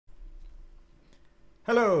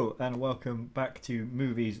Hello and welcome back to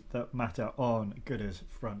Movies That Matter on Gooder's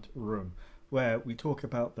Front Room, where we talk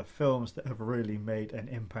about the films that have really made an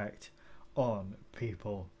impact on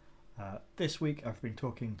people. This week I've been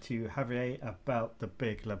talking to Javier about the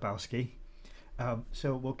Big Lebowski.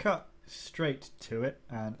 So we'll cut straight to it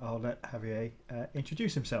and I'll let Javier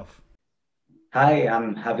introduce himself. Hi,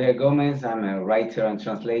 I'm Javier Gómez. I'm a writer and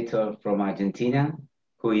translator from Argentina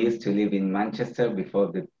who used to live in Manchester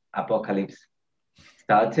before the apocalypse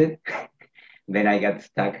started. Then I got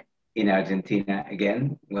stuck in Argentina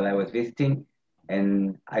again while I was visiting.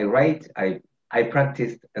 And I write, I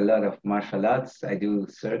practiced a lot of martial arts. I do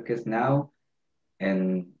circus now.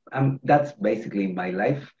 And that's basically my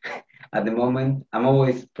life at the moment. I'm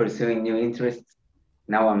always pursuing new interests.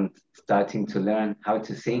 Now I'm starting to learn how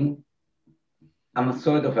to sing. I'm a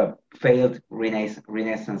sort of a failed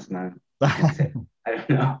Renaissance man, you can say. I don't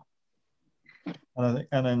know. And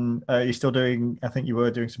then you're still doing, I think you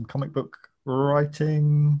were doing some comic book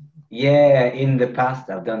writing. Yeah, in the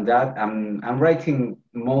past I've done that. I'm writing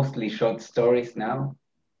mostly short stories now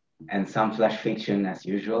and some flash fiction as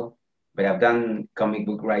usual. But I've done comic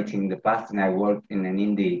book writing in the past, and I worked in an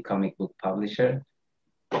indie comic book publisher.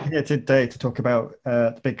 Here today to talk about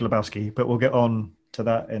the Big Lebowski, but we'll get on to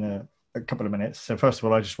that in a couple of minutes. So first of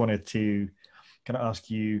all, I just wanted to kind of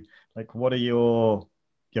ask you, like, what are your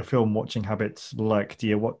film watching habits like? Do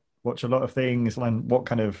you watch a lot of things, and what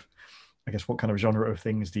kind of, I guess, what kind of genre of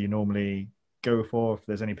things do you normally go for? If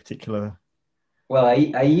there's any particular, Well,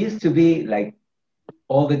 I used to be like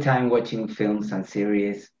all the time watching films and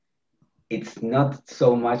series. It's not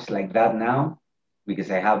so much like that now because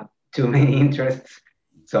I have too many interests.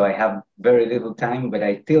 So I have very little time, but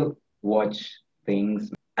I still watch things.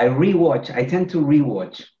 I tend to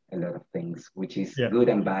rewatch a lot of things, which is yeah, good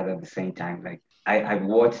and bad at the same time. Like I've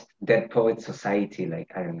watched Dead Poet Society,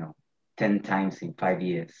 like, I don't know, 10 times in 5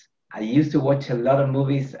 years. I used to watch a lot of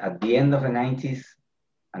movies at the end of the 90s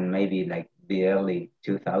and maybe like the early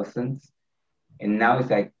 2000s. And now it's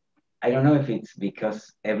like, I don't know if it's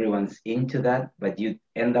because everyone's into that, but you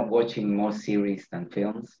end up watching more series than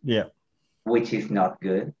films, yeah, which is not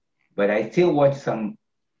good. But I still watch some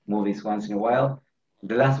movies once in a while.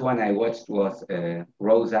 The last one I watched was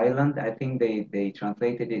Rose Island. I think they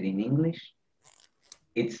translated it in English.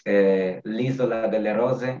 It's L'Isola delle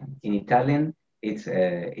Rose in Italian. It's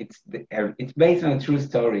based on a true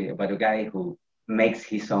story about a guy who makes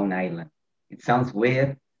his own island. It sounds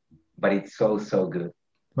weird, but it's so good.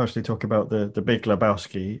 mostly talk about the Big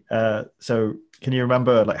Lebowski. So can you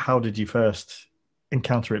remember, like, how did you first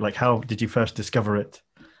encounter it? Like, how did you first discover it?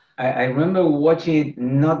 I remember watching it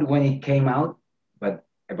not when it came out, but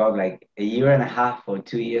about like a year and a half or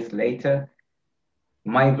 2 years later.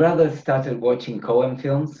 My brother started watching Coen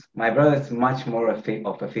films. My brother's much more of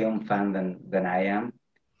a film fan than I am.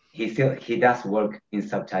 He does work in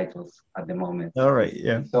subtitles at the moment. All right,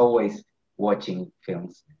 yeah, He's always watching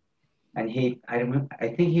films. And I remember, I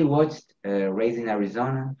think he watched Raising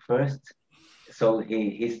Arizona first. So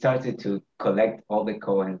he started to collect all the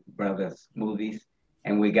Coen brothers movies,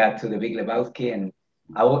 and we got to the Big Lebowski, and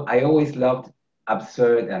I always loved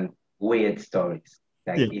absurd and weird stories.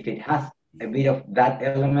 Like yeah, if it has a bit of that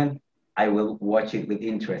element, I will watch it with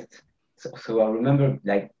interest. So I remember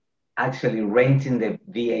like actually renting the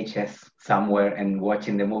VHS somewhere and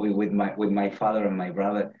watching the movie with my father and my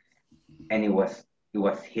brother, and it was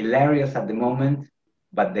hilarious at the moment,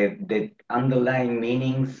 but the underlying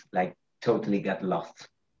meanings like totally got lost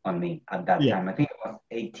on me at that yeah. time. I think it was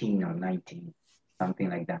 18 or 19, something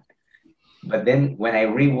like that. But then when I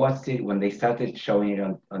rewatched it, when they started showing it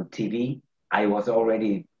on TV, I was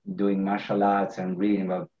already doing martial arts and reading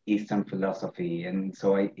about Eastern philosophy. And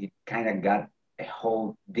so it kind of got a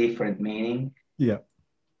whole different meaning. Yeah.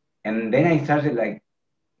 And then I started like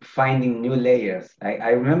finding new layers. I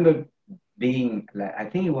remember being like, I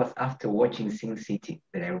think it was after watching Sin City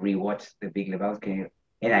that I rewatched The Big Lebowski,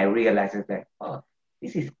 and I realized that, oh,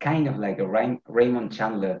 this is kind of like a Raymond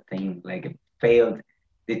Chandler thing, like a failed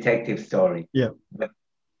detective story. Yeah. But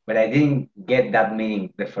but I didn't get that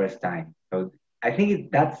meaning the first time. So I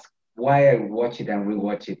think that's why I watch it and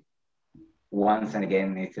rewatch it once and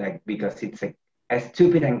again. It's like because it's a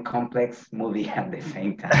stupid and complex movie at the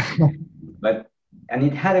same time. But and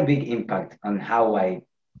it had a big impact on how I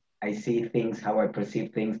see things, how I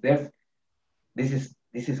perceive things. This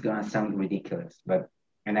is gonna sound ridiculous, but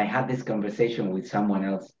and I had this conversation with someone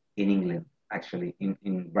else in England, actually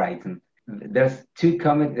in Brighton. There are two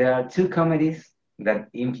comedies that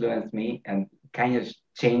influenced me and kind of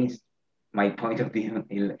changed my point of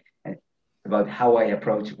view about how I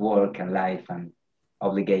approach work and life and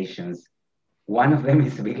obligations. One of them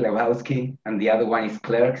is Big Lebowski, and the other one is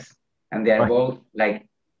Clerks, and they are Right. both like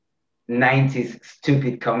 90s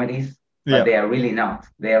stupid comedies, but Yeah. they are really not.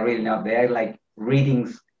 They are really not. They are like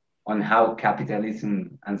readings on how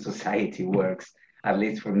capitalism and society works, at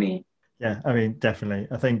least for me. Yeah, I mean, definitely.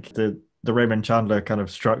 I think the Raymond Chandler kind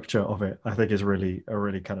of structure of it, I think, is really a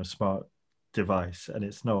really kind of smart device, and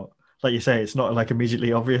it's not like you say, it's not like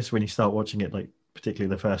immediately obvious when you start watching it, like particularly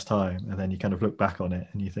the first time, and then you kind of look back on it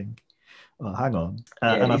and you think, "Oh, hang on,"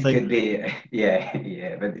 Yeah, and I this think, could be, yeah,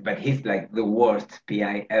 yeah, but he's like the worst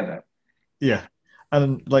PI ever. yeah,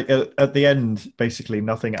 and like at the end, basically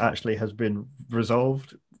nothing actually has been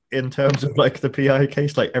resolved in terms of like the PI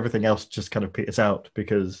case. Like everything else just kind of peters out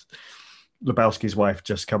because Lebowski's wife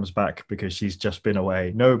just comes back because she's just been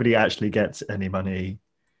away. Nobody actually gets any money.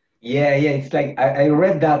 Yeah, yeah, it's like I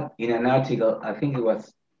read that in an article. I think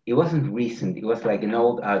it wasn't recent. It was like an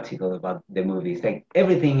old article about the movie. It's like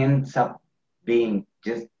everything ends up being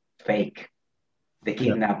just fake. The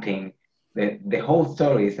Yeah, kidnapping, the whole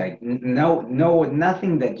story is like no,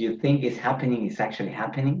 nothing that you think is happening is actually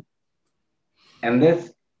happening. And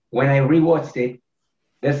this, when I rewatched it,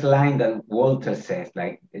 this line that Walter says,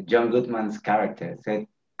 like John Goodman's character said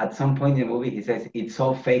at some point in the movie, he says, "It's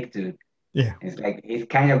all fake, dude." yeah, It's like he's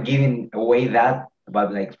kind of giving away that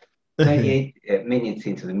about like 28 minutes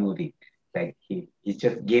into the movie. Like he's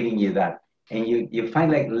just giving you that. And you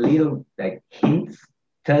find like little like hints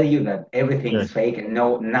tell you that yeah, everything's fake and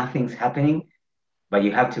no nothing's happening, but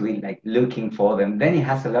you have to be like looking for them. Then it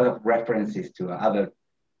has a lot of references to other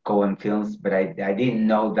Coen films, but I didn't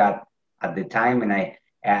know that at the time, and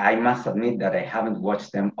I must admit that I haven't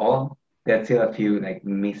watched them all. There's still a few like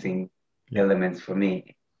missing yeah, elements for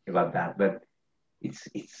me about that, but it's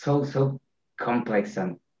so complex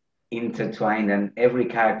and intertwined, and every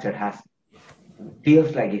character has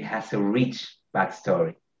feels like it has a rich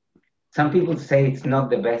backstory. Some people say it's not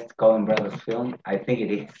the best Coen Brothers film. I think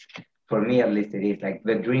it is. For me, at least, it is. Like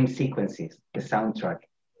the dream sequences, the soundtrack,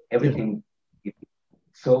 yeah. everything is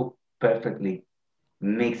so perfectly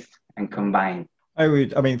mixed and combined. I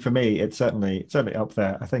would. I mean, for me, it's certainly up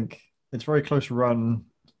there. I think it's a very close run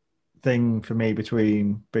thing for me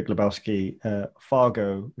between Big Lebowski,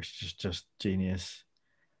 Fargo, which is just genius,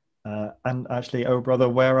 and actually, Oh Brother,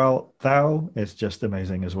 Where Art Thou is just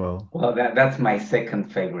amazing as well. Well, that's my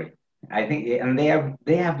second favorite. I think, and they are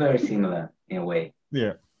very similar in a way.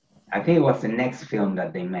 Yeah, I think it was the next film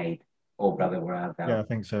that they made, Oh Brother, Where Art yeah, Thou? I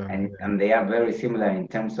think so. And they are very similar in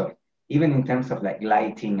terms of even in terms of like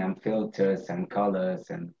lighting and filters and colors,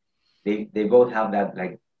 and they both have that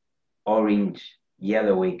like orange,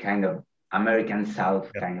 yellowy kind of American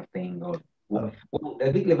South Yeah, kind of thing. Or and well,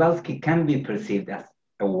 The Big Lebowski can be perceived as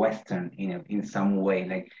a Western in some way.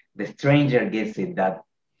 Like The Stranger gives it that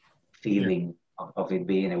yeah, feeling of it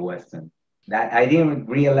being a Western. That I didn't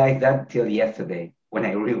realize that till yesterday when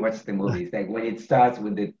I rewatched the movie. It's like when it starts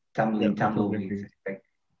with the yeah, tumbling the tumbling tumbleweeds, piece. it's like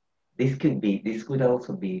this could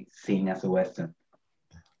also be seen as a Western.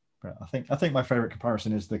 But I think my favorite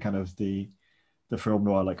comparison is the kind of the film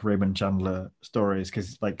noir like Raymond Chandler stories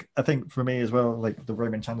because like I think for me as well like the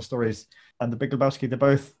Raymond Chandler stories and the Big Lebowski they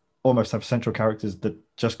both almost have central characters that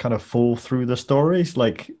just kind of fall through the stories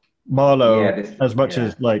like Yeah, Marlowe this as much yeah.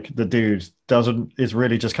 as like the dude doesn't is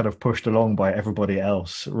really just kind of pushed along by everybody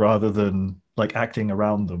else rather than like acting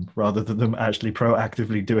around them rather than them actually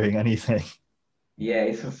proactively doing anything. Yeah,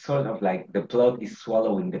 it's a sort of like the plot is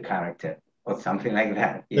swallowing the character or something like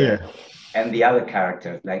that. Yeah. Yeah, And the other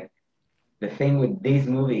characters, like the thing with these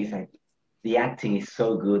movies, like the acting is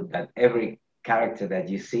so good that every character that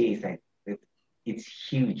you see is like it's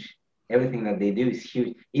huge. Everything that they do is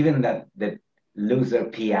huge. Even that the loser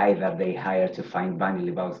PI that they hire to find Bunny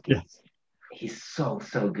yeah, Lebowski, he's so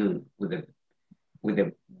good with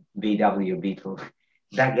the VW Beetle.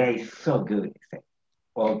 That guy is so good. It's like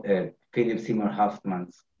all Philip Seymour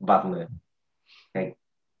Hoffman's Butler. Like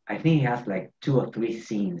I think he has like two or three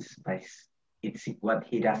scenes, but it's what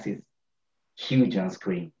he does is huge on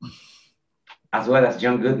screen, as well as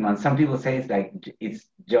John Goodman. Some people say it's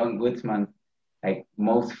John Goodman, like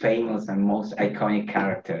most famous and most iconic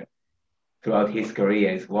character throughout his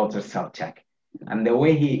career is Walter Sobchak, and the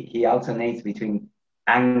way he alternates between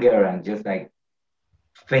anger and just like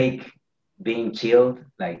fake being chilled,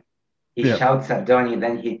 like he yeah. shouts at Donnie,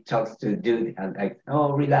 then he talks to the dude and like,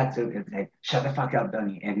 oh, relax. It's like, shut the fuck up,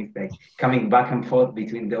 Donnie. And it's like coming back and forth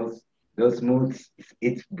between those moods.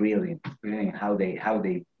 It's brilliant. It's brilliant how they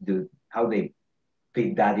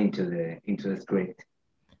fit that into the script.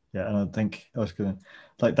 Yeah, and I think I was gonna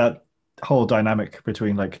like that whole dynamic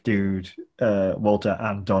between like dude, Walter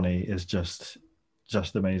and Donnie is just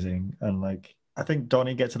amazing. And like I think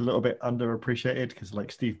Donnie gets a little bit underappreciated because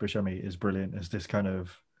like Steve Buscemi is brilliant as this kind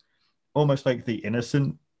of almost like the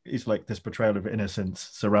innocent. He's like this portrayal of innocence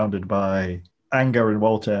surrounded by anger and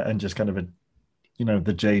Walter and just kind of a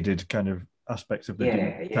the jaded kind of aspects of the dude Yeah,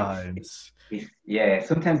 at yeah, times. yeah.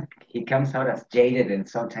 Sometimes he comes out as jaded, and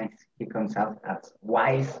sometimes he comes out as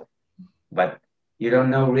wise, but you don't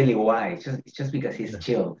know really why. It's just because he's Yeah.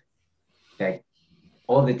 chilled. Like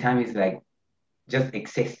all the time, he's like just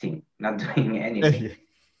existing, not doing anything, Yeah.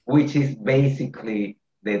 which is basically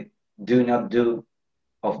the do not do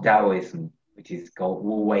of Daoism, which is called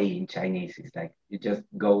Wu Wei in Chinese. It's like you just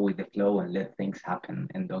go with the flow and let things happen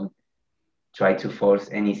and don't try to force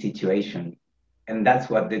any situation. And that's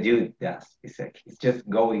what the dude does. It's like he's just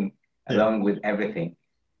going Yeah. along with everything.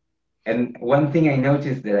 And one thing I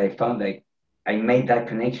noticed that I found like I made that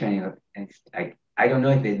connection, and it's like I don't know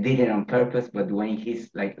if they did it on purpose, but when he's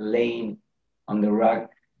like laying on the rug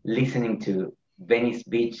listening to Venice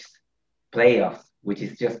Beach playoffs, which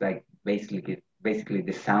is just like basically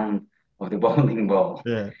the sound of the bowling ball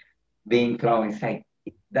Yeah. being thrown. It's like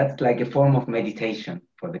that's like a form of meditation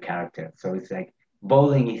for the character. So it's like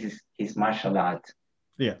bowling is his martial art,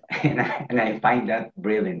 Yeah. and I find that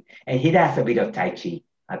brilliant. And he does a bit of Tai Chi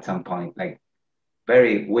at some point, like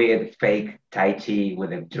very weird fake Tai Chi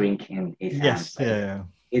with a drink in his hand. Yes. But Yeah.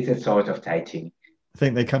 it's a sort of Tai Chi. I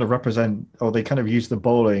think they kind of represent, or they kind of use the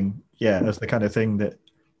bowling, yeah, as the kind of thing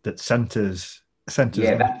that centers Yeah,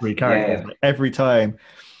 those that's three characters. yeah, Like every time,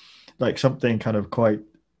 like something kind of quite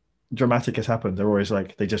dramatic has happened, they're always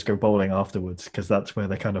like they just go bowling afterwards because that's where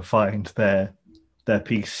they kind of find their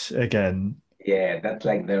peace again. yeah, that's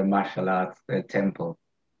like their martial arts, their temple.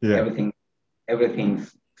 Yeah. Everything,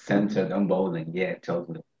 everything's centered on bowling. Yeah,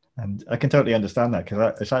 totally. And I can totally understand that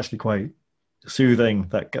because it's actually quite soothing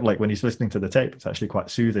that like when he's listening to the tape, it's actually quite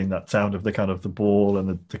soothing that sound of the kind of the ball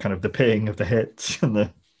and the kind of the ping of the hits and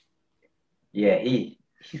the Yeah, he's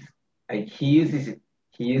like he uses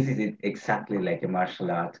it exactly like a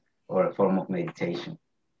martial art or a form of meditation.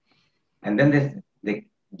 And then there's the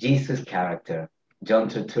Jesus character, John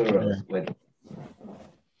yeah. Turturro's, with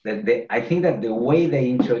I think that the way they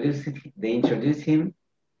introduce him,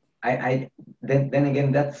 then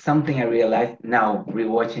again that's something I realized now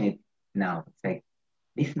rewatching it now. It's like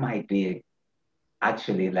this might be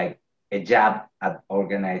actually like a jab at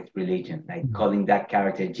organized religion, like calling that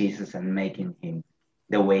character Jesus and making him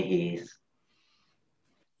the way he is.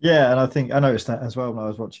 Yeah, and I think I noticed that as well when I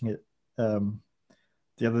was watching it um,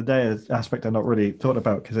 the other day. An aspect I've not really thought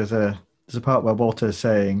about because there's a part where Walter's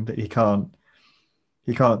saying that he can't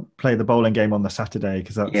play the bowling game on the Saturday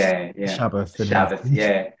because that's Yeah, yeah. Sabbath, and Shabbos,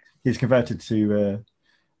 yeah. he's converted to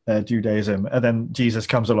Judaism, and then Jesus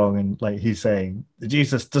comes along and like he's saying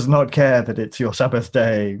Jesus does not care that it's your Sabbath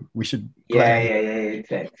day. We should Yeah, play. yeah, yeah,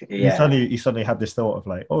 exactly. And he Yeah. suddenly had this thought of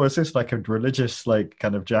like, oh, is this like a religious like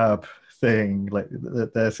kind of jab thing? Like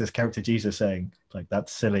there's this character Jesus saying like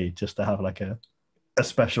that's silly just to have like a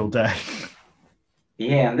special day.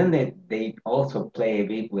 Yeah, and then they also play a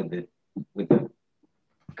bit with the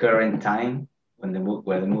current time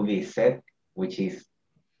where the movie is set, which is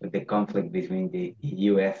with the conflict between the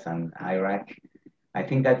US and Iraq. I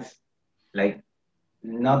think that's like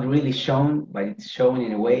not really shown, but it's shown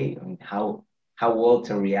in a way on how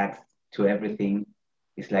Walter reacts to everything.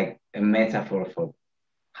 It's like a metaphor for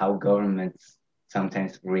how governments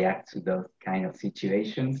sometimes react to those kind of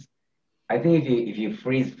situations. I think if you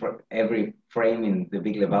freeze for every frame in the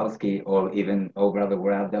Big Lebowski or even Oh Brother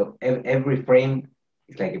Where Art Thou, every frame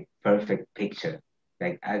is like a perfect picture.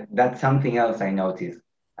 That's something else I noticed.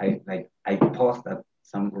 I paused at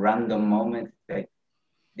some random moment. Like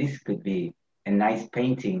this could be a nice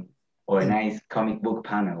painting or a Yeah. nice comic book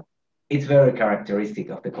panel. It's very characteristic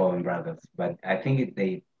of the Coen brothers, but I think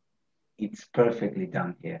it's perfectly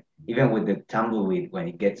done here. Even with the tumbleweed when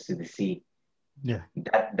it gets to the sea, Yeah,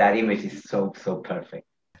 that image is so perfect.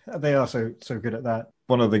 they are so good at that.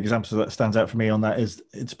 One of the examples that stands out for me on that is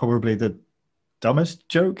it's probably the dumbest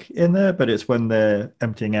joke in there, but it's when they're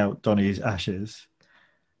emptying out Donnie's ashes,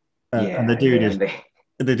 and Yeah, yeah, and they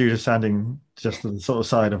the dude is standing just to the sort of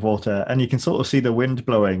side of Walter, and you can sort of see the wind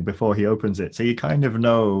blowing before he opens it. So you kind of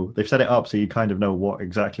know they've set it up so you kind of know what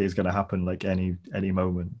exactly is going to happen, like any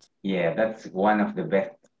moment. yeah, that's one of the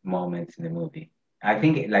best moments in the movie. I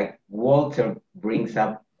think like Walter brings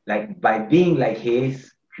up like by being like he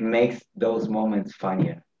is makes those moments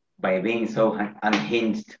funnier by being so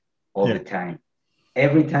unhinged all Yeah, the time.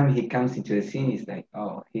 Every time he comes into the scene, he's like,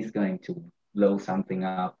 oh, he's going to blow something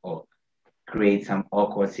up or create some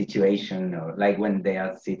awkward situation, or like when they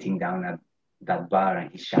are sitting down at that bar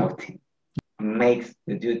and he's shouting. Makes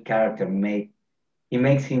the dude character make he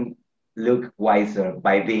makes him look wiser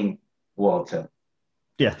by being Walter.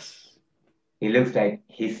 Yes. He looks like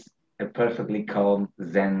he's a perfectly calm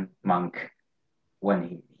Zen monk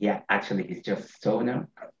when actually he's just stoner.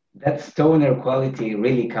 That stoner quality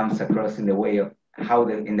really comes across in the way of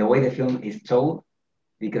in the way the film is told,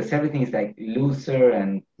 because everything is like looser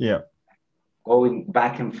and Yeah. going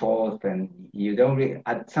back and forth, and you don't really,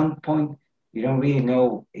 at some point you don't really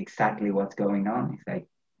know exactly what's going on. It's like,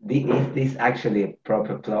 is this actually a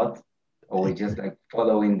proper plot, or we're just like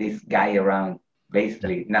following this guy around, Yeah.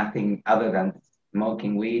 basically nothing other than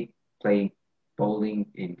smoking weed, playing bowling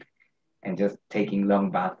and just taking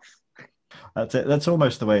long baths. That's it. That's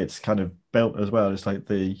almost the way it's kind of built as well. It's like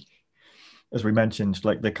as we mentioned,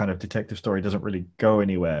 like the kind of detective story doesn't really go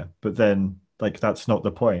anywhere, but then like that's not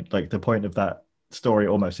the point. Like the point of that story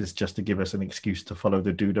almost is just to give us an excuse to follow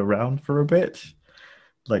the dude around for a bit.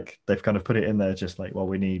 Like they've kind of put it in there just like, well,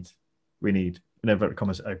 we need in inverted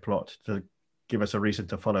commas a plot to give us a reason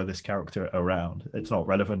to follow this character around. It's not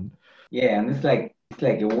relevant. Yeah, and it's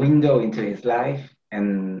like a window into his life.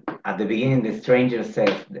 And at the beginning, the stranger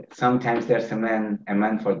says that sometimes there's a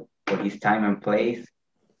man for his time and place.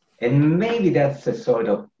 And maybe that's a sort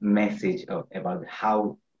of message about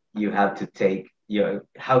how you have to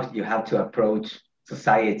how you have to approach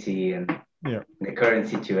society and Yeah. the current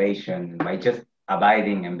situation by just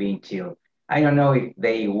abiding and being chill. I don't know if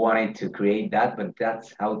they wanted to create that, but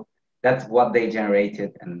that's what they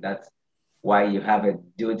generated, and that's why you have a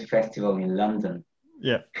Dude Festival in London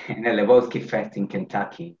Yeah. and a Lebowski Fest in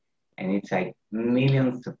Kentucky, and it's like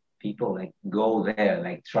millions of people like go there,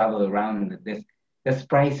 like travel around. There's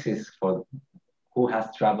prices for who has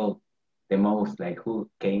traveled the most, like who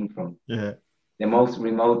came from Yeah. the most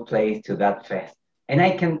remote place to that fest. And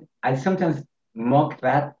I sometimes mock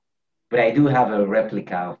that, but I do have a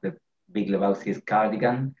replica of the Big Lebowski's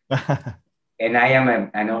cardigan, and I am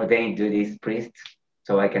an ordained Dudeist priest,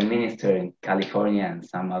 so I can minister in California and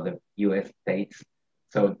some other U.S. states.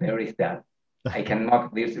 So there is that. I can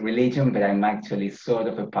mock this religion, but I'm actually sort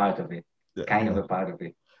of a part of it, kind of Yeah. a part of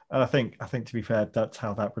it. And I think to be fair, that's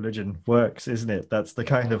how that religion works, isn't it? That's the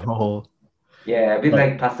kind of whole Yeah, a bit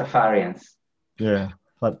like like Pastafarians. yeah,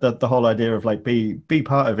 like the whole idea of like be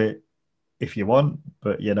part of it if you want,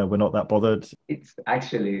 but we're not that bothered. It's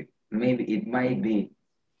actually, maybe it might be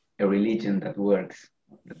a religion that works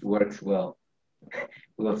well.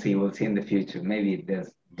 We'll see in the future. Maybe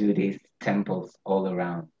there's do these temples all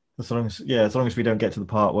around. As long as we don't get to the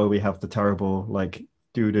part where we have the terrible like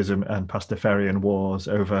Dudeism and Pastafarian wars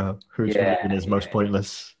over whose religion Yeah, is most yeah.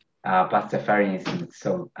 pointless. Pastafarianism is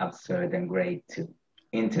so absurd and great too.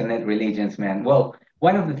 Internet religions, man. Well,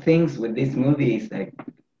 one of the things with this movie is like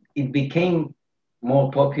it became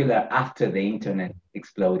more popular after the internet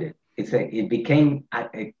exploded. It became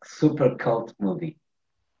a super cult movie.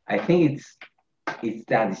 I think it's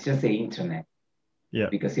just the internet, Yeah,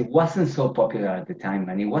 because it wasn't so popular at the time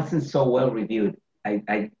and it wasn't so well reviewed.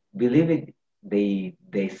 I believe it.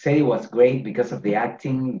 They say it was great because of the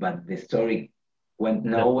acting, but the story went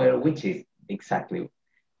yeah, nowhere, which is exactly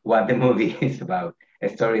what the movie is about. A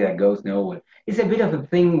story that goes nowhere. It's a bit of a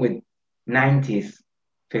thing with 90s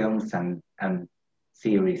films and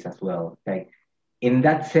series as well. Like in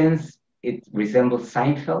that sense, it resembles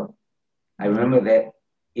Seinfeld. I yeah, remember that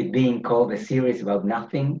it being called a series about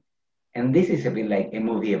nothing, and this is a bit like a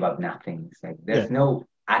movie about nothing. It's like yeah. there's no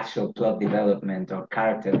actual plot development or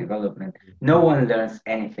character development. No No, one learns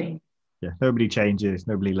anything. yeah. Nobody changes.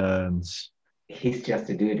 Nobody learns. He's just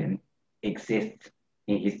a dude and exists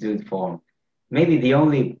in his dude form. Maybe the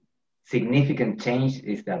only significant change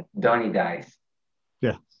is that Donnie dies.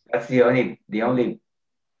 Yeah, That's the only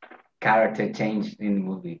character change in the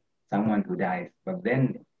movie. Someone who dies. But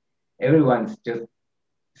then everyone's just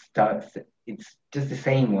starts. It's just the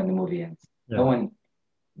same when the movie ends. No yeah. one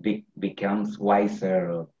becomes wiser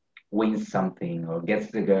or wins something or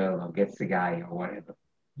gets the girl or gets the guy or whatever.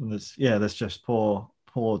 And there's just poor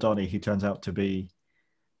Donnie who turns out to be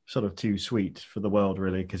sort of too sweet for the world,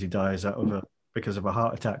 really, because he dies because of a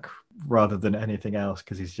heart attack rather than anything else.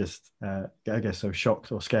 Because he's just, I guess, so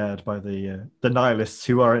shocked or scared by the nihilists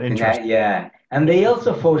who aren't interested. Yeah, and they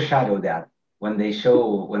also foreshadow that when they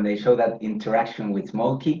show that interaction with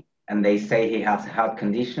Smokey and they say he has a heart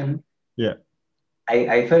condition. Yeah,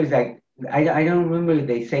 I thought it's like I don't remember if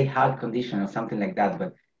they say heart condition or something like that,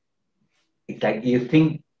 but it's like you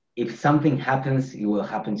think if something happens, it will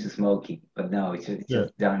happen to Smokey, but no, it's yeah,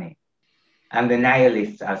 just Donnie. And the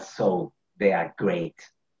nihilists they are great.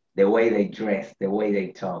 The way they dress, the way they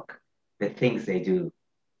talk, the things they do.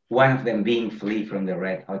 One of them being Flea from the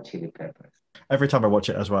Red Hot Chili Peppers. every time I watch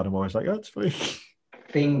it as well, I'm always like, oh, it's funny.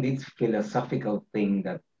 This philosophical thing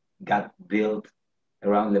that got built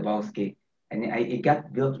around Lebowski, and it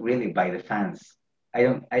got built really by the fans. I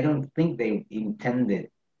don't think they intended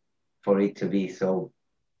for it to be so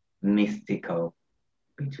mystical,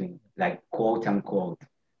 between like quote unquote,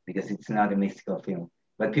 because it's not a mystical film,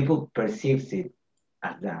 but people perceives it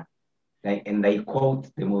as that. Like, and they quote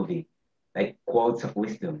the movie like quotes of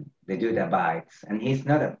wisdom. The dude abides, and he's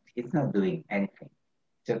not doing anything,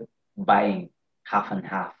 just buying half and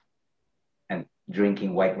half and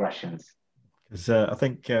drinking White Russians. Because I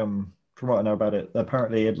think from what I know about it,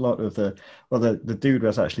 apparently a lot of the dude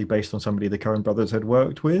was actually based on somebody the Coen brothers had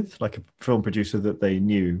worked with, like a film producer that they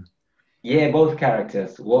knew. Yeah, both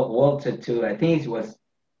characters. Walter too. I think it was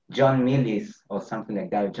John Milius or something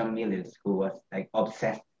like that. John Milius, who was like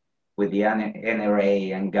obsessed with the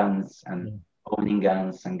NRA and guns and Yeah. owning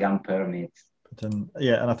guns and gun permits. But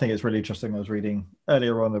yeah, and I think it's really interesting. I was reading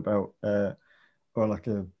earlier on about or like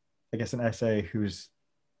I guess an essay who's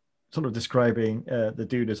sort of describing the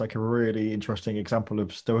dude as like a really interesting example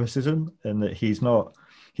of stoicism, and that he's not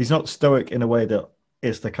stoic in a way that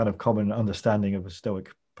is the kind of common understanding of a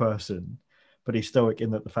stoic person, but he's stoic in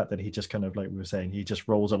that the fact that he just kind of, like we were saying, he just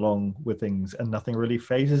rolls along with things and nothing really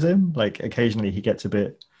phases him. Like occasionally he gets a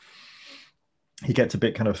bit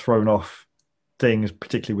kind of thrown off things,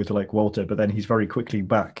 particularly with like Walter, but then he's very quickly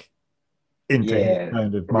back into his Yeah,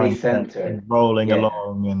 kind of mindset recenter. and rolling Yeah,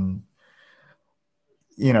 along. And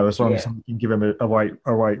as long as yeah, someone can give him a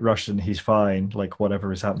white Russian, he's fine, like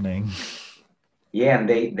whatever is happening. yeah. And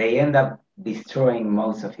they end up destroying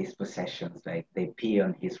most of his possessions. Like they pee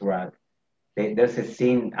on his rug. There's a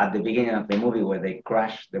scene at the beginning of the movie where they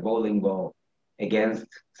crash the bowling ball against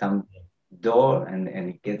some door, and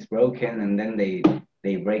it gets broken, and then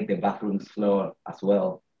they break the bathroom's floor as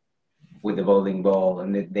well with the bowling ball,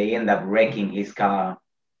 and they end up wrecking his car.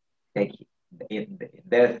 Like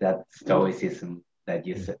there's that stoicism that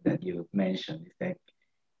you mentioned. It's like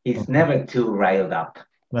he's never too riled up.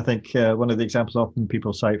 And I think one of the examples often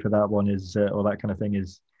people cite for that one is, or that kind of thing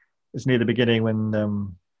is, it's near the beginning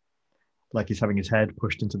when like he's having his head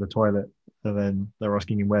pushed into the toilet, and then they're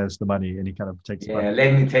asking him where's the money, and he kind of takes it back. Yeah,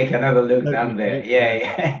 let me take another look Let down me get there. it.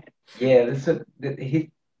 Yeah, yeah, yeah. He's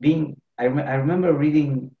being. I remember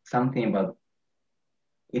reading something about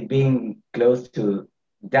it being close to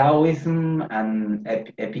Daoism and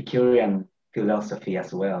Epicurean philosophy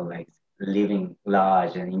as well, like living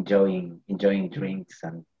large and enjoying drinks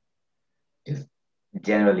and just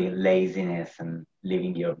generally laziness and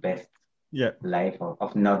living your best Yeah, life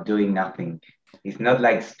of not doing nothing. It's not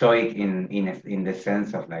like stoic in the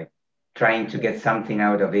sense of like trying to get something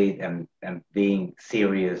out of it and being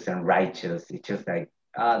serious and righteous. It's just like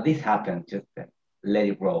this happened, just let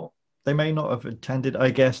it roll. they may not have intended, I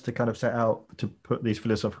guess, to kind of set out to put these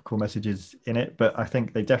philosophical messages in it, but I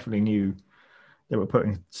think they definitely knew they were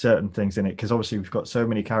putting certain things in it, because obviously we've got so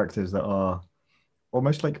many characters that are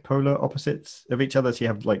almost like polar opposites of each other. So you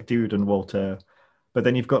have like Dude and Walter, but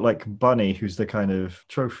then you've got like Bunny, who's the kind of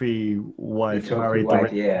trophy The wife, trophy married the wife,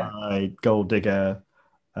 rich yeah. guy, gold digger,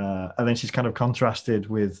 and then she's kind of contrasted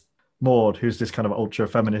with Maud, who's this kind of ultra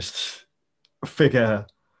feminist figure.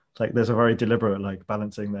 Like there's a very deliberate like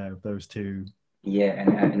balancing there of those two. Yeah,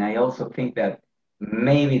 and I also think that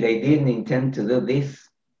maybe they didn't intend to do this,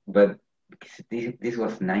 but because this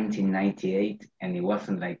was 1998 and it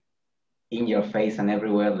wasn't like in your face and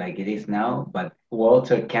everywhere like it is now, but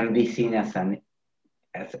Walter can be seen as an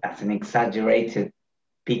exaggerated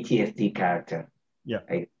PTSD character. Yeah,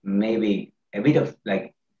 Like maybe a bit of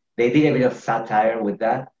like they did a bit of satire with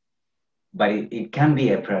that, but it can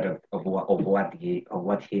be a product of what he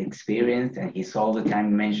experienced, and he's all the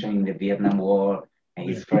time mentioning the Vietnam War and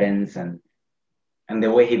yeah, his friends and the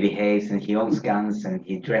way he behaves, and he owns guns and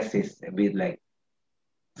he dresses a bit like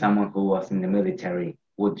someone who was in the military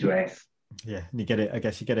would dress. yeah. And you get it. I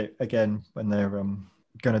guess you get it again when they're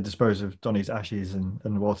going to dispose of Donnie's ashes, and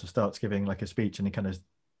Walter starts giving like a speech, and he kind of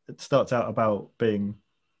it starts out about being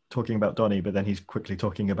talking about Donnie, but then he's quickly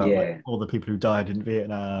talking about like Yeah, all the people who died in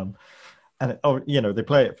Vietnam. And they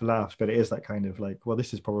play it for laughs, but it is that kind of like, well,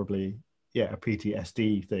 this is probably a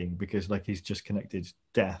PTSD thing, because like he's just connected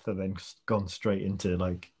death and then gone straight into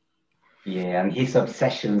like, yeah, and his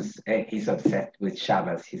obsessions. He's obsessed with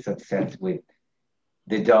Shabbos. He's obsessed with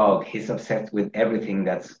the dog. He's obsessed with everything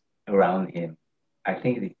that's around him. I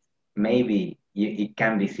think maybe it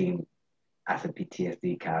can be seen as a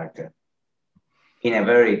PTSD character in a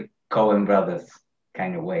very Coen Brothers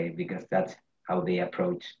kind of way, because that's how they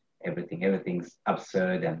approach everything. Everything's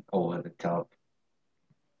absurd and over the top.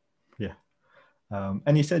 yeah.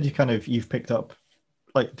 And you said you've picked up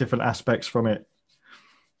like different aspects from it,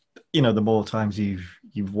 the more times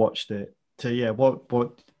you've watched it. So yeah, what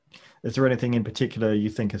Is there anything in particular you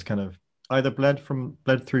think has kind of either bled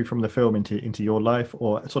through from the film into your life,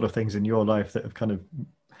 or sort of things in your life that have kind of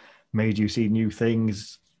made you see new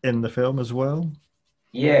things in the film as well?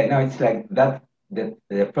 Yeah, no, it's like that.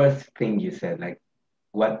 The first thing you said, like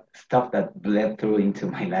what stuff that bled through into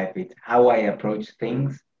my life, it's how I approach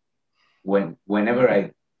things whenever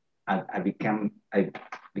I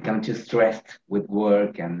become too stressed with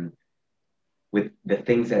work and with the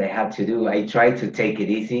things that I have to do. I try to take it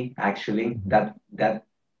easy. Actually, Mhm. that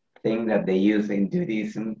thing that they use in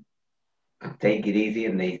Dudeism, take it easy,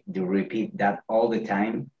 and they do repeat that all the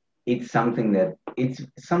time. It's something that it's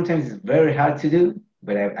sometimes very hard to do,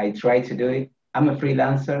 but I try to do it. I'm a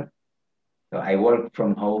freelancer, so I work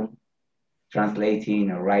from home,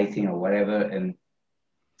 translating or writing or whatever, and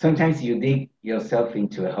sometimes you dig yourself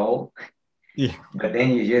into a hole, Yeah, but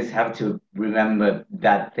then you just have to remember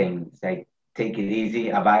that thing. It's like take it easy,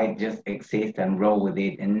 abide, just exist and roll with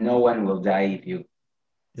it, and no one will die if you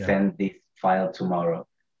yeah. send this file tomorrow.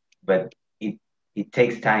 But it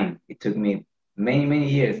takes time. It took me many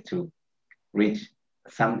years to reach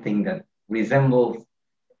something that resembles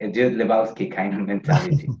a Jude Lebowski kind of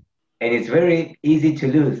mentality. And it's very easy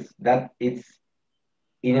to lose. That it's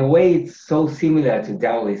in a way it's so similar to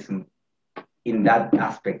Daoism in that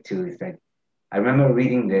aspect too. It's like I remember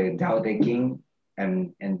reading the Tao Te Ching,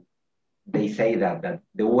 and they say that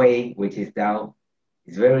the way, which is Tao,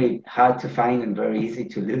 is very hard to find and very easy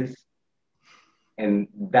to lose. And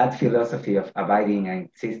that philosophy of abiding and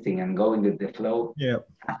existing and going with the flow, Yeah.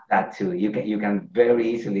 that too. You can very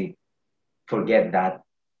easily forget that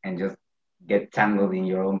and just get tangled in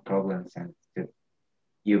your own problems, and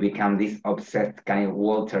you become this obsessed kind of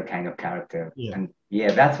Walter kind of character. Yeah. And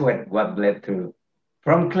yeah, that's what led to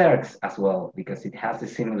from Clerks as well, because it has a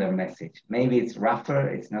similar message. Maybe it's rougher,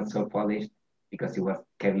 it's not so polished because it was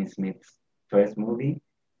Kevin Smith's first movie,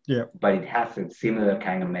 Yeah. but it has a similar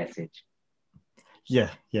kind of message. Yeah.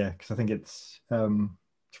 Yeah. Because I think it's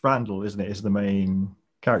Randall, isn't it? Is the main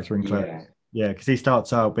character in Clerks. Yeah, Yeah, because he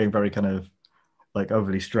starts out being very kind of like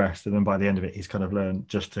overly stressed, and then by the end of it, he's kind of learned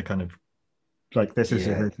just to kind of like this is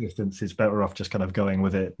his yeah. existence. He's better off just kind of going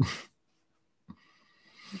with it.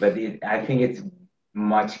 But I think it's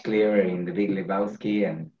much clearer in the Big Lebowski,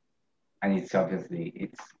 and it's obviously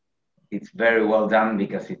it's very well done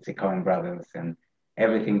because it's the Coen brothers, and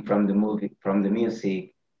everything from the movie, from the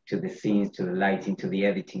music to the scenes to the lighting to the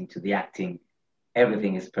editing to the acting,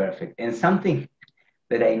 everything is perfect. And something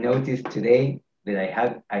that I noticed today that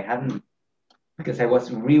I hadn't, because I was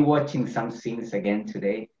rewatching some scenes again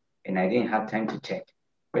today and I didn't have time to check.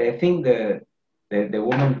 But I think the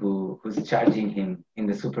woman who's charging him in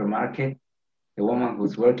the supermarket, the woman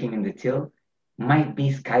who's working in the till, might be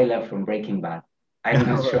Skylar from Breaking Bad. I'm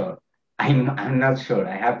not sure. I'm not sure.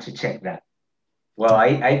 I have to check that. Well,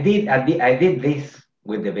 I did this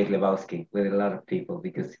with the Big Lebowski with a lot of people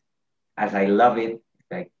because as I love it, it's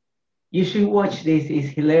like you should watch this. It's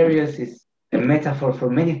hilarious. It's a metaphor for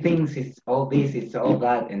many things. It's all this. It's all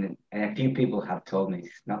that. And a few people have told me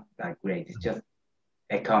it's not that great. It's just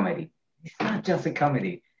a comedy. It's not just a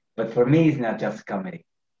comedy. But for me, it's not just a comedy.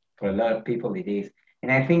 For a lot of people, it is.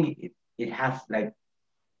 And I think it has like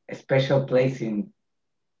a special place in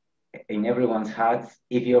everyone's hearts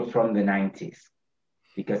if you're from the 90s,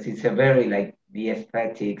 because it's a very like the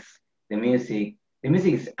aesthetics, the music. The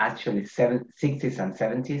music is actually 60s and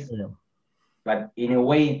 70s, Yeah. but in a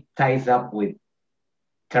way it ties up with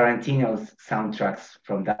Tarantino's soundtracks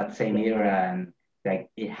from that same era, and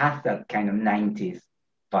like it has that kind of 90s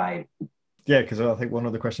vibe. Yeah, because I think one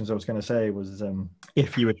of the questions I was going to say was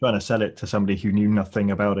if you were trying to sell it to somebody who knew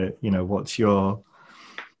nothing about it, what's your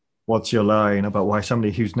line about why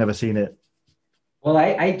somebody who's never seen it? Well,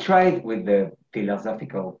 I tried with the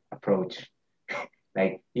philosophical approach.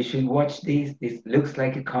 Like, you should watch this. This looks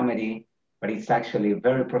like a comedy, but it's actually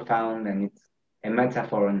very profound, and it's a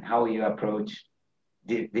metaphor on how you approach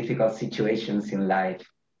difficult situations in life.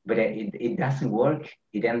 But it doesn't work.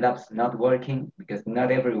 It ends up not working because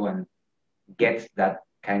not everyone gets that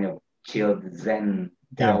kind of chilled Zen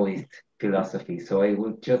Yeah, Taoist philosophy. So I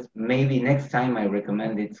would just maybe next time I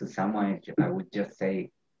recommend it to someone, I would just say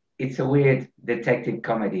it's a weird detective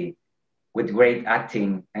comedy with great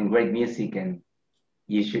acting and great music, and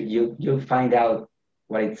you'll find out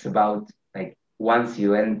what it's about. Like once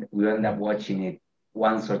you end up watching it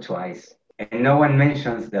once or twice, and no one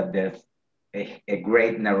mentions that there's a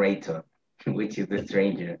great narrator, which is the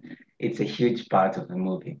stranger. It's a huge part of the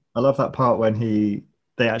movie. I love that part when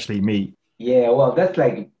they actually meet. Yeah, well, that's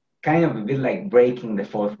like kind of a bit like breaking the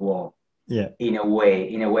fourth wall Yeah, in a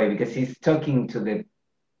way, because he's talking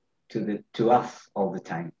to us all the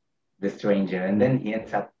time, the stranger, and yeah, then he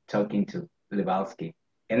ends up talking to Lebowski.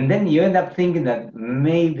 And then you end up thinking that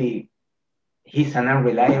maybe he's an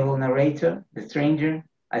unreliable narrator, the stranger.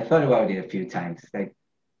 I thought about it a few times. Like,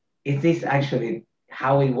 is this actually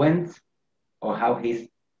how it went or how he's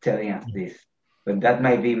telling us this? But that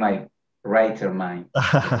might be my writer mind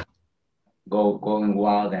going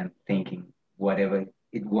wild and thinking whatever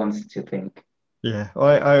it wants to think. Yeah,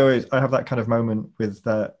 I have that kind of moment with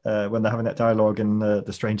that when they're having that dialogue and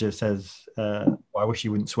the stranger says, I wish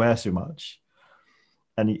you wouldn't swear so much.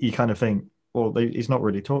 And you kind of think, well, he's not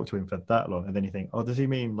really talked to him for that long. And then you think, oh, does he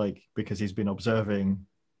mean like because he's been observing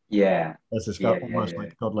Yeah, as this yeah, almost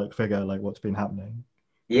like godlike figure, like what's been happening?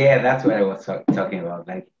 yeah. That's what I was talking about.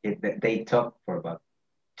 Like they talk for about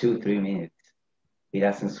 2-3 minutes. He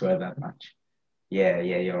doesn't swear that much. Yeah,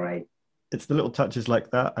 yeah, you're right. It's the little touches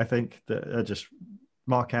like that, I think, that just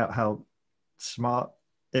mark out how smart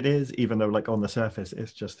it is, even though like on the surface,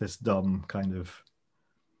 it's just this dumb kind of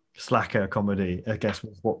slacker comedy, I guess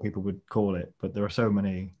was what people would call it. But there are so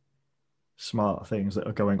many smart things that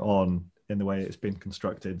are going on in the way it's been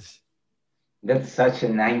constructed. That's such a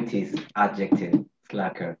 90s adjective,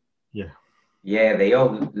 slacker. Yeah. Yeah,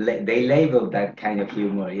 they labeled that kind of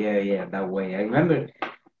humor. Yeah, yeah, that way. I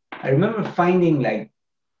remember finding like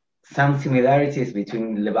some similarities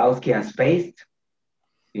between Lebowski and Spaced,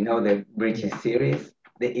 the British series.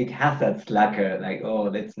 It has that slacker, like, oh,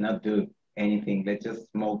 let's not do anything. Let's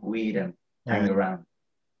just smoke weed and hang around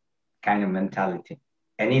kind of mentality.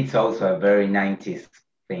 And it's also a very 90s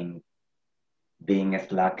thing, being a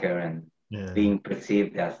slacker and being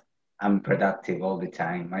perceived as unproductive all the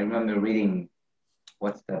time. I remember reading,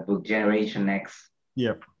 what's that book, Generation X,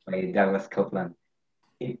 by Douglas Copeland.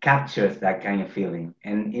 It captures that kind of feeling.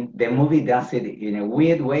 And the movie does it in a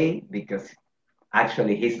weird way because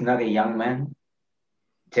actually he's not a young man.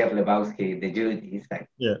 Jeff Lebowski, the dude, he's like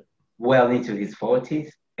well into his 40s.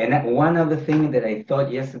 And one other thing that I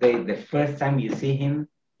thought yesterday, the first time you see him,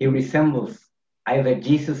 he resembles either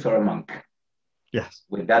Jesus or a monk. Yes.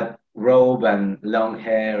 With that robe and long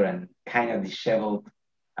hair and kind of disheveled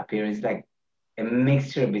appearance, like a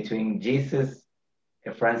mixture between Jesus,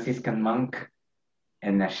 a Franciscan monk,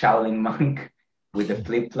 and a Shaolin monk with the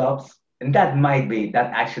flip-flops. And that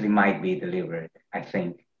actually might be deliberate, I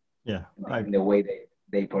think. Yeah. In the way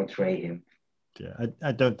they portray him. Yeah,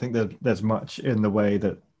 I don't think that there's much in the way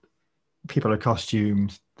that people are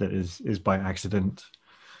costumed that is by accident.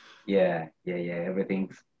 Yeah.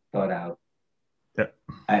 Everything's thought out. Yeah.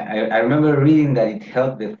 I remember reading that it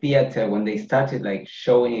helped the theater when they started like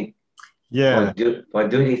showing it. Yeah. For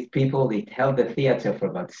Dudeist people, it held the theater for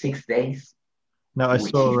about 6 days. No, I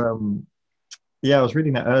saw. I was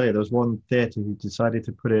reading that earlier. There was one theater who decided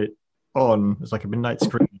to put it on as like a midnight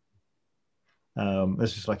screen.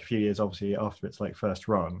 This was like a few years, obviously, after its like first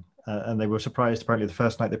run, and they were surprised. Apparently, the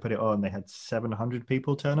first night they put it on, they had 700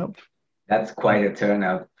 people turn up. That's quite a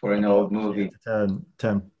turnout for an old movie. To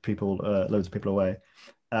turn people, loads of people away.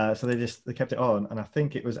 So they kept it on, and I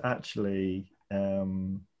think it was actually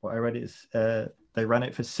what I read is they ran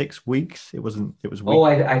it for 6 weeks. It was weeks. Oh,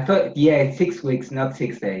 I thought, it's 6 weeks, not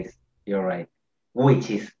 6 days. You're right, which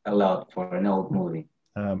is a lot for an old movie.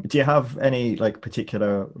 Do you have any like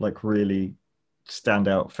particular like really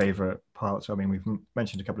standout favorite parts? I mean, we've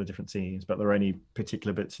mentioned a couple of different scenes, but are there any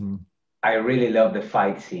particular bits in? I really love the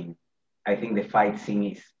fight scene. I think the fight scene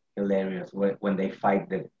is hilarious when they fight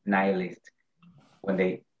the nihilist. When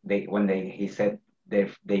he said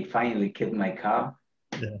they finally killed my car.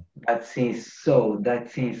 Yeah. That scene is so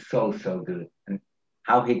good, and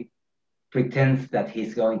how he pretends that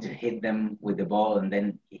he's going to hit them with the ball and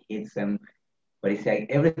then he hits them, but it's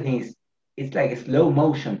like it's like a slow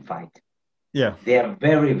motion fight. Yeah, they are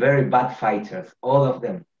very, very bad fighters, all of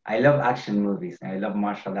them. I love action movies and I love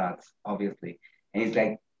martial arts, obviously, and it's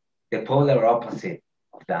like the polar opposite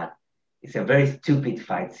of that. It's a very stupid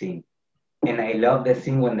fight scene, and I love the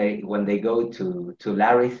scene when they go to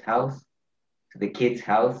Larry's house, to the kid's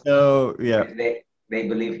house. Oh yeah. They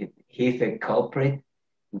believe he's a culprit.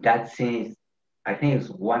 That scene is, I think, it's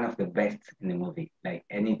one of the best in the movie. Like,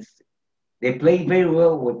 and they play very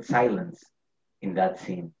well with silence in that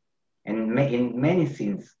scene, and in many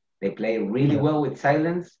scenes they play really well with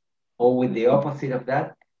silence, or with the opposite of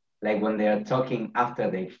that. Like when they are talking after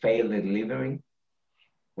they fail the delivery,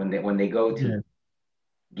 when they go to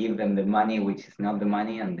give them the money, which is not the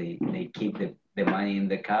money, and they keep the money in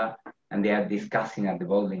the car, and they are discussing at the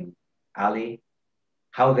bowling alley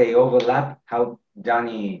how they overlap, how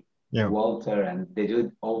Johnny Walter and the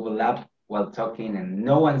dude overlap while talking, and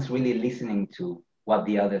no one's really listening to what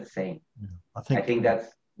the other's saying. I think that's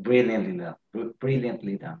brilliantly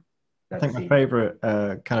done. I think my favorite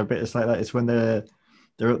kind of bit is like that is when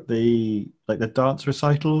they're at the like the dance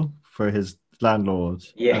recital for his landlord,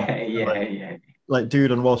 and Yeah, yeah. like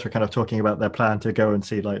Dude and Walter are kind of talking about their plan to go and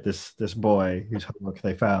see like this boy whose homework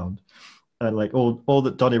they found. And like all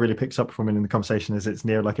that Donnie really picks up from it in the conversation is it's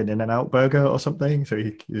near like an In-N-Out burger or something. So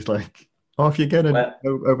he's like, "Oh, if you're gonna Well,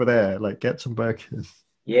 go over there, like get some burgers."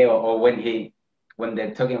 yeah, or when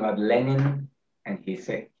they're talking about Lenin and he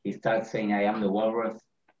starts saying, "I am the walrus,"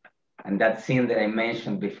 and that scene that I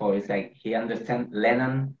mentioned before is like he understands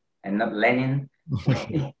Lenin and not Lenin.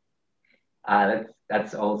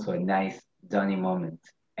 That's also a nice Donnie moment.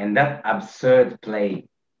 And that absurd play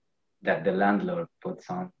that the landlord puts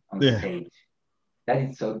on Yeah, stage. That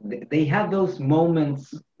is so they have those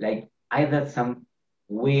moments like either some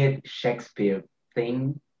weird Shakespeare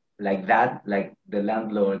thing like that, like the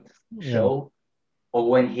landlord's yeah, show, or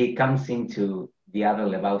when he comes into the other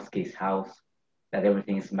Lebowski's house, that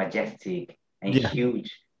everything is majestic and yeah,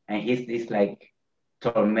 huge, and he's this like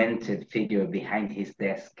tormented figure behind his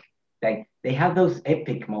desk. Like they have those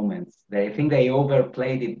epic moments. That I think they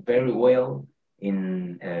overplayed it very well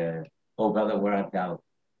in Oh Brother Where Art Thou.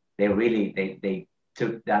 They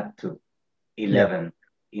took that to yeah. 11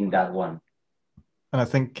 in that one. And I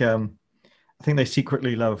think they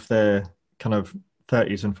secretly love their kind of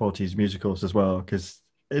 30s and 40s musicals as well, because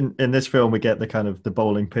in this film we get the kind of the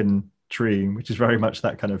bowling pin dream, which is very much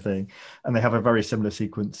that kind of thing, and they have a very similar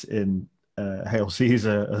sequence in Hail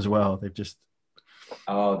Caesar as well. They've just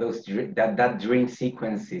Oh, that dream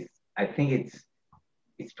sequence is. I think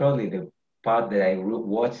it's probably the part that I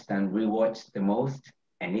watched and rewatched the most,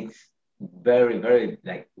 and it's very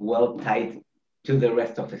like well tied to the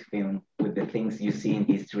rest of the film with the things you see in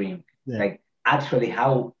his dream, yeah, like actually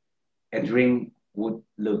how a dream would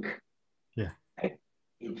look. yeah, Like,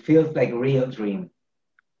 it feels like real dream,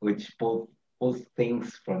 which pulls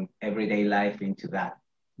things from everyday life into that.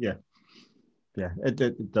 yeah. Yeah,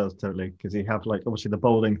 it does totally, because he have like obviously the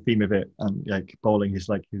bowling theme of it, and like bowling is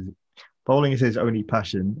his only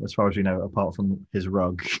passion as far as we know, apart from his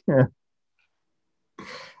rug.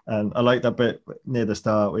 And I like that bit near the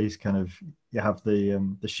start where he's kind of you have the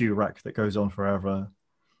shoe rack that goes on forever,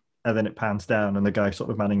 and then it pans down, and the guy sort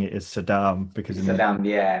of manning it is Saddam because It's Saddam,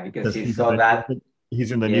 yeah, because because he saw that,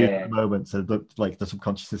 he's in the news at yeah, the moment, so like the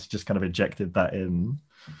subconscious has just kind of injected that in.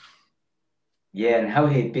 yeah, and how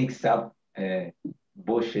he picks up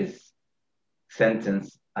Bush's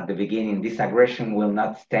sentence at the beginning, this aggression will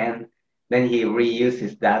not stand. Then he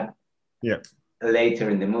reuses that Yeah, later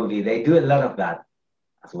in the movie. They do a lot of that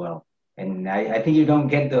as well. And I think you don't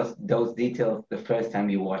get those details the first time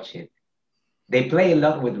you watch it. They play a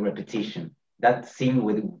lot with repetition. That scene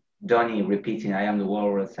with Donnie repeating, I am the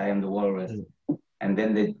walrus, I am the walrus. And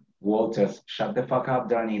then the Walters, shut the fuck up,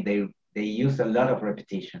 Donnie. They use a lot of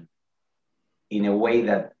repetition in a way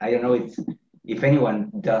that I don't know it's if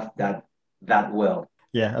anyone does that well.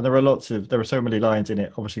 yeah, and there are so many lines in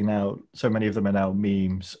it. Obviously now, so many of them are now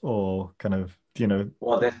memes or kind of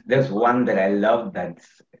Well, there's one that I love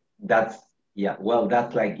that's yeah, well,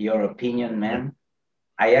 that's like your opinion, yeah, man.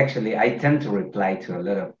 I tend to reply to a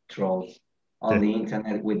lot of trolls on yeah. the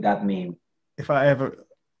internet with that meme. If I ever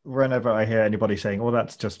Whenever I hear anybody saying, "Oh,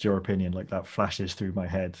 that's just your opinion," like that flashes through my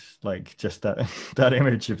head, like just that that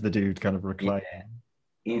image of the dude kind of reclining. Yeah,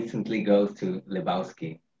 instantly goes to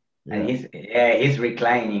Lebowski. And Yeah, he's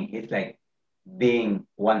reclining. He's like being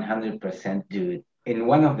 100% dude. And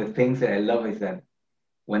one of the things that I love is that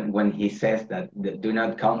when he says that do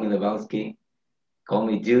not call me Lebowski, call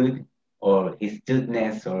me dude, or his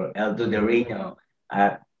dudeness, or El Duderino,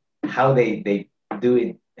 uh, how they do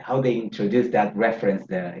it, how they introduce that reference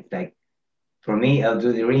there. It's like for me, El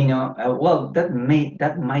Duderino. Well, that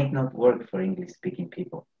might not work for English speaking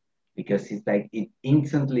people because it's like it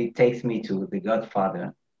instantly takes me to The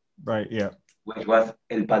Godfather, right. Yeah, which was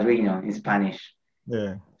El Padrino in Spanish.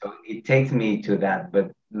 yeah. So it takes me to that,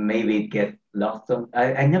 but maybe it gets lost.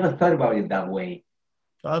 I never thought about it that way.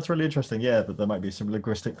 Oh, that's really interesting. Yeah, that there might be some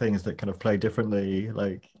linguistic things that kind of play differently.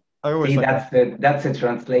 Like I always See, like, that's a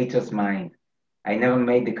translator's mind. I never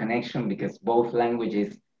made the connection because both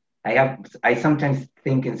languages. I sometimes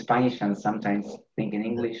think in Spanish and sometimes think in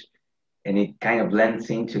English, and it kind of blends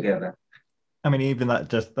in together. I mean, even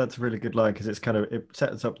that's a really good line because it's kind of it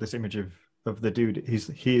sets up this image of the dude.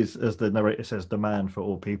 He is, as the narrator says, the man for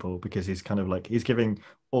all people because he's kind of like he's giving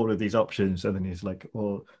all of these options, and then he's like,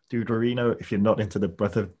 "Well, dude, Reno, if you're not into the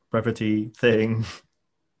brevity thing."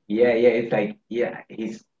 Yeah, yeah, it's like yeah,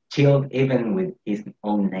 he's chilled even with his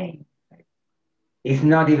own name. It's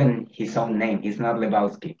not even his own name. He's not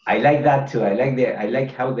Lebowski. I like that too. I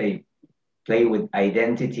like how they play with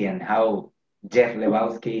identity and how Jeff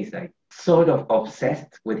Lebowski is like sort of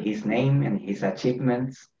obsessed with his name and his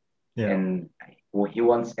achievements, Yeah. and he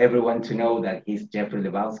wants everyone to know that he's Jeffrey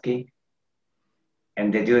Lebowski,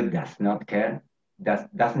 and the dude does not care,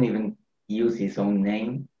 doesn't even use his own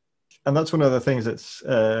name. And that's one of the things that's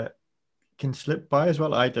can slip by as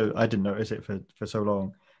well. I didn't notice it for so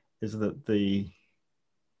long, is that the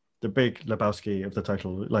Big Lebowski of the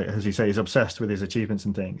title, like as you say, is obsessed with his achievements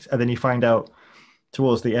and things, and then you find out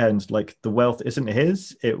towards the end, like the wealth isn't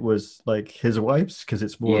his; it was like his wife's, because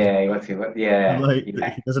it's more Yeah, yeah, like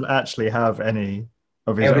yeah. he doesn't actually have any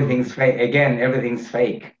of his own. Everything's fake. Again, everything's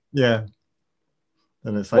fake. Yeah,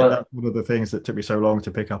 and it's like Well, that's one of the things that took me so long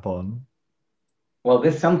to pick up on. well,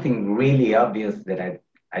 there's something really obvious that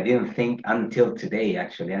I didn't think until today,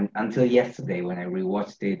 actually, and until yesterday when I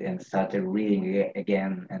rewatched it and started reading it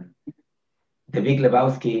again. And The Big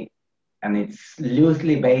Lebowski, and it's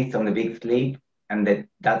loosely based on The Big Sleep, and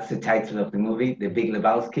that's the title of the movie, The Big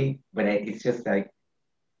Lebowski. But it's just like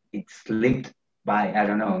it slipped by. I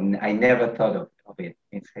don't know. I never thought of it.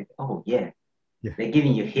 It's like, oh yeah, Yeah, they're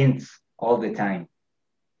giving you hints all the time.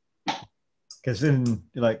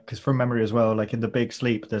 because from memory as well, like in the Big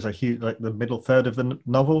Sleep, there's a huge, like the middle third of the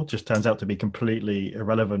novel just turns out to be completely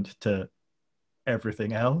irrelevant to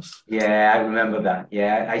everything else. Yeah, I remember that.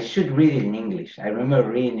 Yeah, I should read it in English. I remember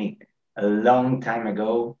reading it a long time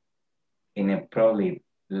ago in a probably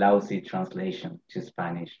lousy translation to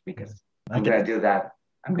Spanish because I I'm guess, gonna do that.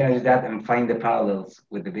 I'm gonna do that and find the parallels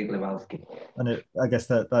with the Big Lebowski. I guess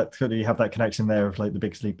that could you have that connection there of like the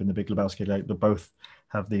Big Sleep and the Big Lebowski, like they both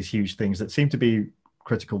have these huge things that seem to be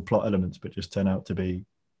critical plot elements, but just turn out to be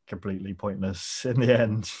completely pointless in the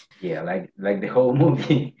end. Yeah, like the whole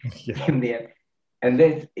movie Yeah, in the end. And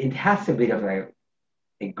it has a bit of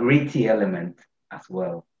a gritty element as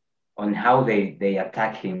well on how they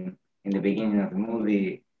attack him in the beginning of the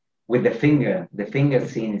movie with the finger. The finger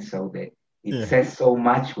scene is so that it yeah, says so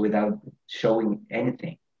much without showing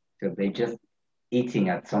anything. So they're just eating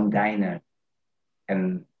at some diner,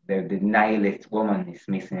 and the nihilist woman is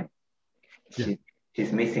missing yeah. she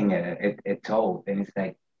she's missing a toe, and it's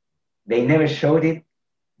like they never showed it,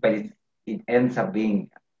 but it ends up being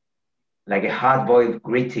like a hard-boiled,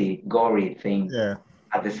 gritty, gory thing Yeah.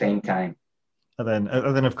 at the same time. And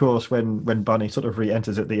then, of course, when Bunny sort of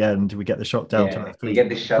re-enters at the end, we get the shot down to Yeah, her you feet. get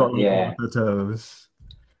the She's got shot, like one yeah, of her toes.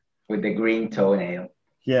 with the green toenail.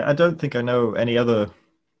 Yeah, I don't think I know any other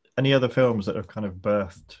films that have kind of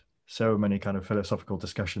birthed so many kind of philosophical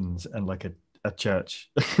discussions and like a church,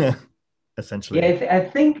 Yeah, essentially. I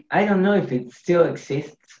think I don't know if it still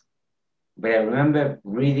exists, but I remember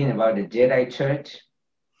reading about the Jedi Church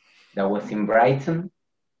that was in Brighton,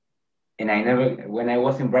 and I never, when I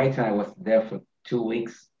was in Brighton, I was there for 2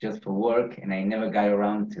 weeks just for work, and I never got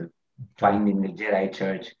around to Okay, finding the Jedi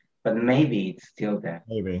Church, but maybe it's still there.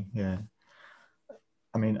 maybe, yeah.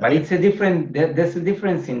 I mean, But it's a different. There's a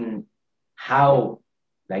difference in how,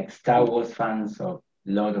 like Star Wars fans or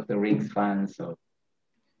Lord of the Rings fans or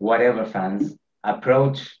whatever fans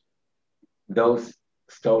approach those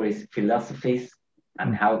stories, philosophies,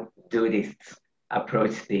 and how Dudists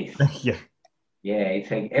approach this. yeah. Yeah, it's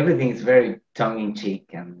like everything is very tongue in cheek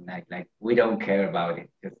and like we don't care about it.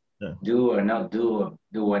 Just Yeah. do or not do or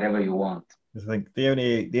do whatever you want. I think the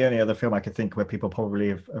only other film I could think where people probably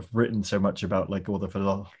have written so much about like all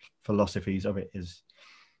the philosophies of it is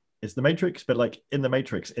The Matrix, but like in The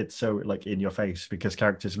Matrix, it's so like in your face because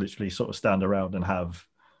characters literally sort of stand around and have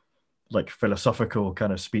like philosophical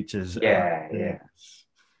kind of speeches about Yeah, yeah. things.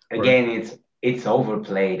 Whereas, Again, it's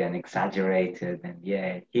overplayed and exaggerated, and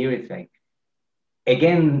yeah, here it's like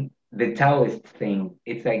again the Taoist thing.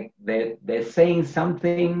 It's like they're saying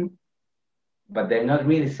something, but they're not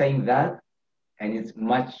really saying that, and it's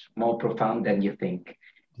much more profound than you think. yeah,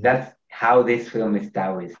 That's how this film is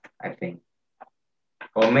Taoist, I think.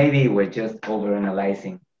 Or maybe we're just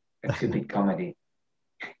overanalyzing a stupid comedy.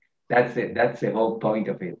 That's it. That's the whole point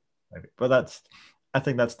of it. maybe. But I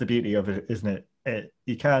think that's the beauty of it, isn't it?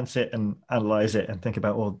 You can sit and analyze it and think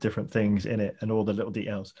about all the different things in it and all the little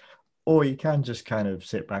details, or you can just kind of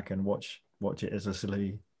sit back and watch it as a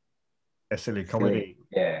silly Silly. comedy.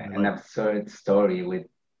 Yeah, an Like, absurd story with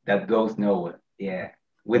that goes nowhere. Yeah. yeah,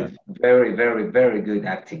 With very, very, very good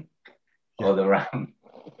acting yeah, all around.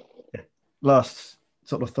 yeah. Last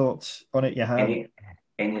sort of thoughts on it you have? Any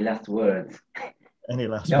any last words? Any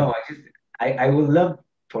last No, one? I would love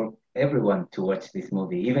for everyone to watch this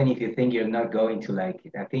movie, even if you think you're not going to like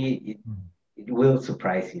it. I think it will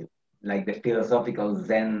surprise you. Like the philosophical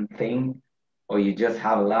Zen thing, or you just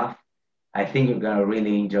have a laugh. I think you're gonna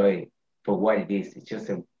really enjoy it for what it is. It's just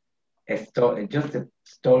a story, just a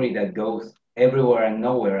story that goes everywhere and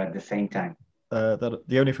nowhere at the same time. that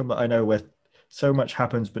the only film that I know where so much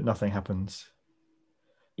happens but nothing happens.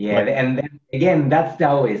 Yeah, Like and then again, that's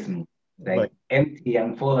Taoism, like like empty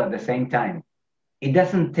and full at the same time. It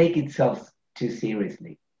doesn't take itself too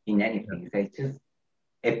seriously in yeah, anything. It's just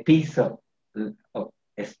a piece of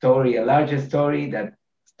a story, a larger story that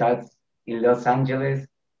starts in Los Angeles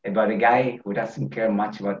about a guy who doesn't care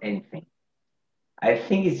much about anything. I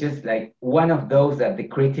think it's just like one of those that the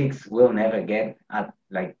critics will never get at.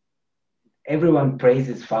 Like everyone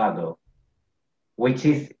praises Fargo, which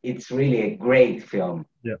is it's really a great film.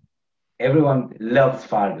 yeah, Everyone loves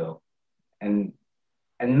Fargo, and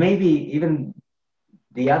and maybe even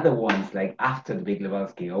the other ones like after the Big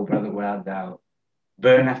Lebowski, Oh Brother Where Art Thou,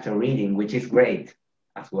 Burn After Reading, which is great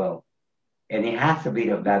as well, and it has a bit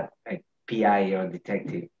of that like PI or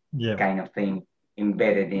detective yeah. kind of thing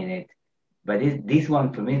embedded in it. But this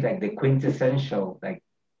one for me is like the quintessential like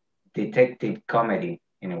detective comedy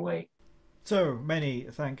in a way. So many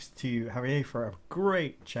thanks to Javier for a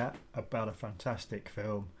great chat about a fantastic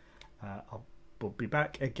film. We'll be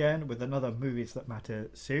back again with another Movies That Matter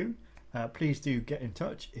soon. Please do get in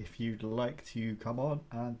touch if you'd like to come on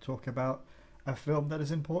and talk about a film that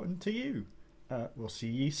is important to you. We'll see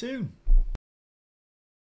you soon.